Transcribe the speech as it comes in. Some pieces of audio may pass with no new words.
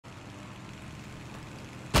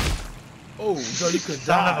Oh, so you could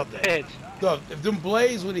Son die. of a bitch. Look, if them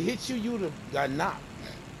blades would have hit you, you would have got knocked.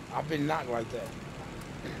 I've been knocked like that.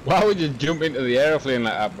 Why would you jump into the airplane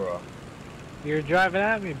like that, bro? You're driving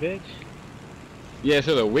at me, bitch. Yeah,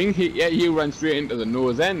 so the wing hit, yeah, you ran straight into the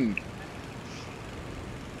nose end.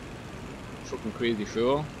 Fucking crazy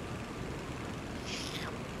fool.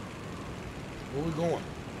 Where we going?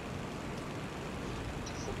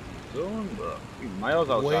 Zone, bro. Miles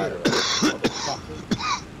outside of it.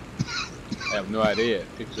 I have no idea.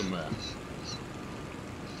 Pick somewhere.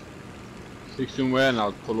 Pick somewhere and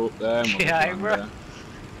I'll pull up there and we'll Yeah, bro. there.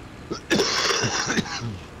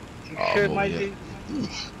 You sure it might be?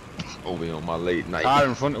 Over here on my late night. Car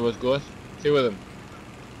in front of us, Gus. Two of them.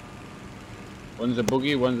 One's a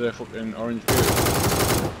buggy, one's a fucking orange coupe.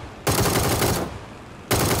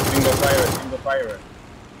 Single fire it.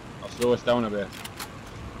 I'll slow us down a bit.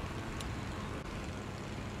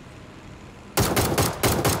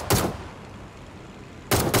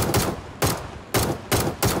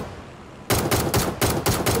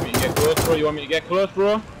 You want me to get close,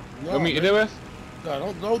 bro? No, you want me to do it?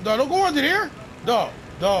 No, don't go under there. No.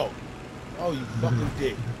 Oh, you fucking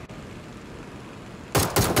dick.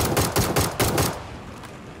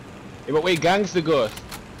 Yeah, but we gangster, Gus.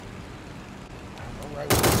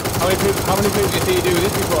 Alright. How many people did you see you do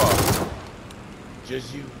this before?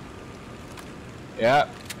 Just you. Yeah.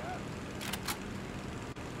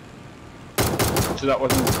 So that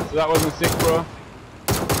wasn't sick, bro.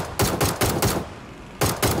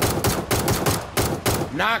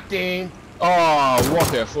 Knocked him. Oh,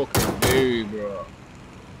 what a fucking dude, bro.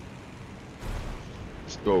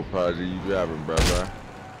 Let's go, Prodigy. You driving, brother.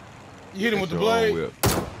 You hit him with the blade.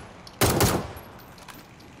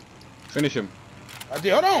 Finish him. I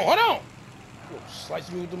did. Hold on. Oh,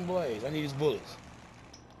 slice me with them blades. I need his bullets.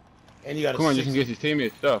 And he got Come on, just in case his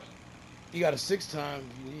teammates stuff. He got a 6 times.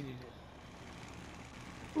 You needed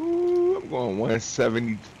it. Ooh, I'm going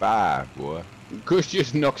 175, boy. Gus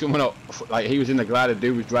just knocked someone up. Like he was in the glider,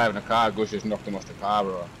 dude was driving a car. Gus just knocked him off the car,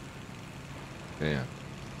 bro. Damn.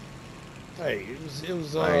 Hey, it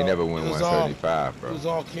was. I ain't never went 175, bro. It was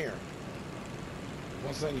all Karen.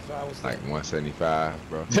 175 was like 175,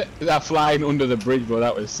 bro. That flying under the bridge, bro,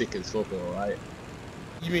 that was sick as fuck, alright.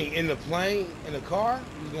 You mean in the plane, in the car?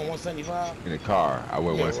 You was going 175? In the car. I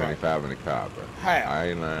went Yeah, 175 right. In the car, bro. How? I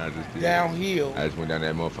ain't lying, I just did. Downhill. I just went down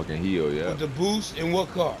that motherfucking hill, yeah. With the boost in what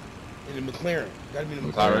car? In the McLaren. Gotta be the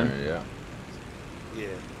McLaren, yeah.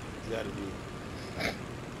 Yeah, gotta be.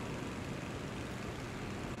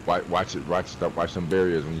 Watch some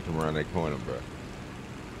barriers when you come around that corner, bro.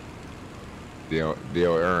 Dale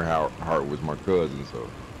Earnhardt was my cousin, so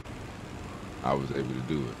I was able to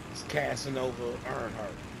do it. It's Casanova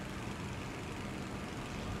Earnhardt.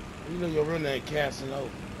 You know your real name, Casanova.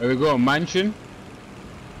 There we go, mansion.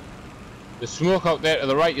 The smoke out there to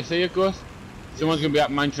the right, you see it, Gus? Someone's gonna be at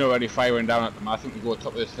mansion already firing down at them. I think we go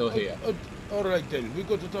top of this hill here. Alright then, we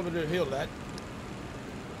go to the top of the hill, lad.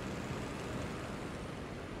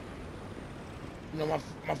 You know,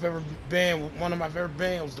 my favorite band, one of my favorite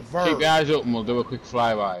bands was The Verb. Keep your eyes open, we'll do a quick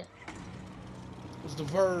flyby. Was The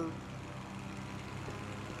Verb.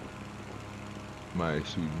 My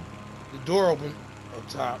shooting. The door open up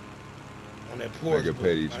top on that porch. Like a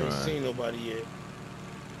petty I ain't seen nobody yet.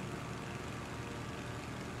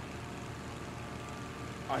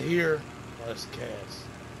 I hear, oh, that's Cass.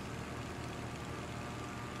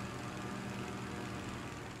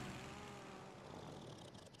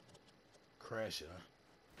 Crash it,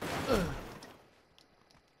 huh?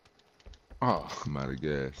 Oh, I'm out of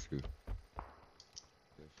gas, too.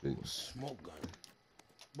 Smoke gun.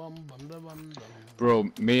 Bum, bum, bum, bum.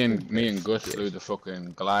 Bro, me and Gus flew the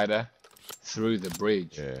fucking glider through the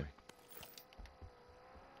bridge. Yeah.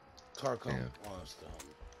 Car come. Yeah. Oh, it's down.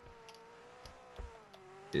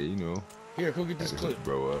 Yeah, you know. Here, come get this clip.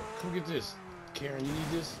 Bro up. Come get this. Karen, you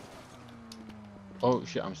need this? Oh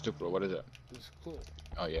shit, I'm stuck, bro. What is it? This clip.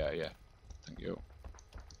 Oh yeah. Thank you.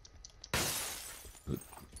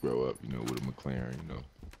 Grow up, you know, with a McLaren, you know.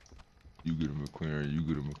 You get a McLaren, you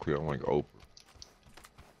get a McLaren. I'm like Oprah.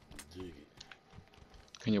 Dig it.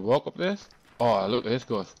 Can you walk up this? Oh, look, this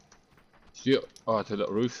goes. See it? Oh, it's a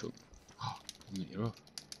little roof. Oh, you're up.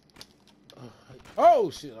 Oh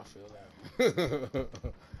shit, I fell down.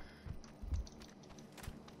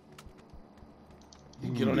 You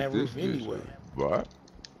can get on that roof anyway. What?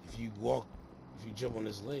 If you jump on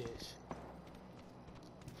this ledge.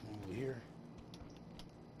 From over here.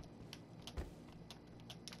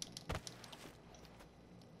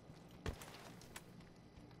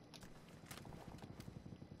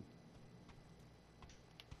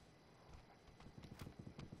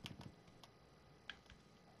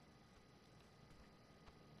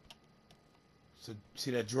 So see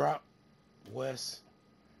that drop, west,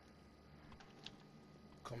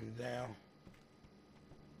 coming down.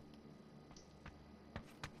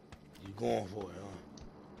 You going for it, huh?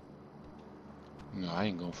 No, I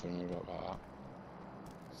ain't going for another drop like that.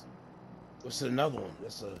 What's another one?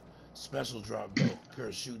 That's a special drop though.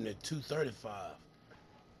 Parachuting at 235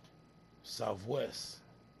 southwest.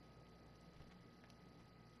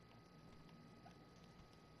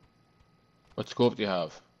 What scope do you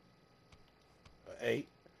have? 8.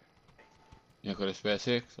 You got a spare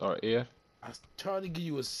 6 or air? I tried to give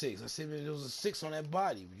you a 6. I said man, there was a 6 on that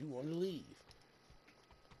body. You want to leave?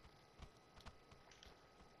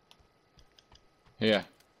 Here.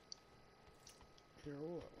 Here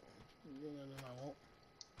what? I won't.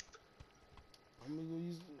 I'm gonna go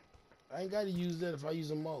use. I ain't got to use that if I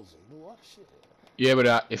use a Mosin. Do what shit? Yeah,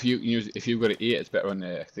 but if you can use, if you've got an 8, it's better on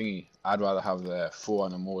the thingy. I'd rather have the 4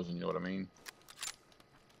 on the Mosin. You know what I mean?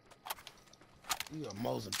 You got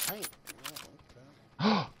Mosin paint.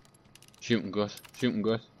 Oh, okay. Shooting Gus. Shooting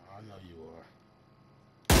Gus. I know you are.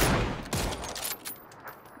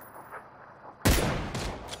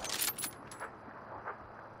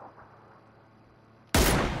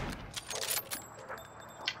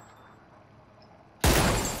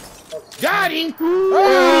 Got him!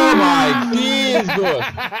 Oh my days, Gus!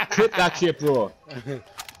 Clip that shit, bro.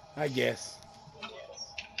 I guess.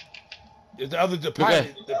 Is the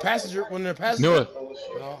pilot, the passenger, when the passenger?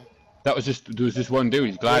 No. That was just, there was just one dude.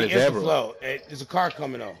 He's glad it's there, bro. Flow. There's a car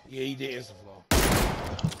coming on. Yeah, he did instant flow.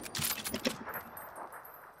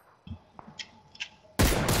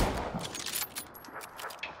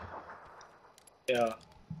 Yeah.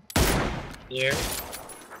 Here.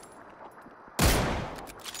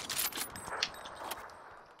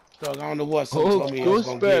 Dog, I don't know what someone told me I was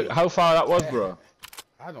gonna get. How far that was, bro?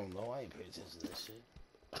 I don't know. I ain't paying attention to that shit.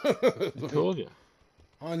 I told you.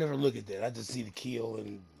 I never look at that. I just see the kill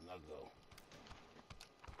and I go.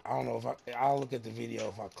 I don't know if I'll look at the video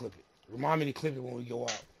if I clip it. Remind me to clip it when we go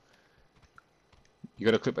out. You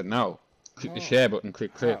gotta clip it now. Click the share button,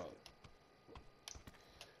 click clip.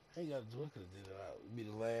 I ain't gotta do it. I could have did it out. It'd be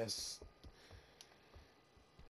the last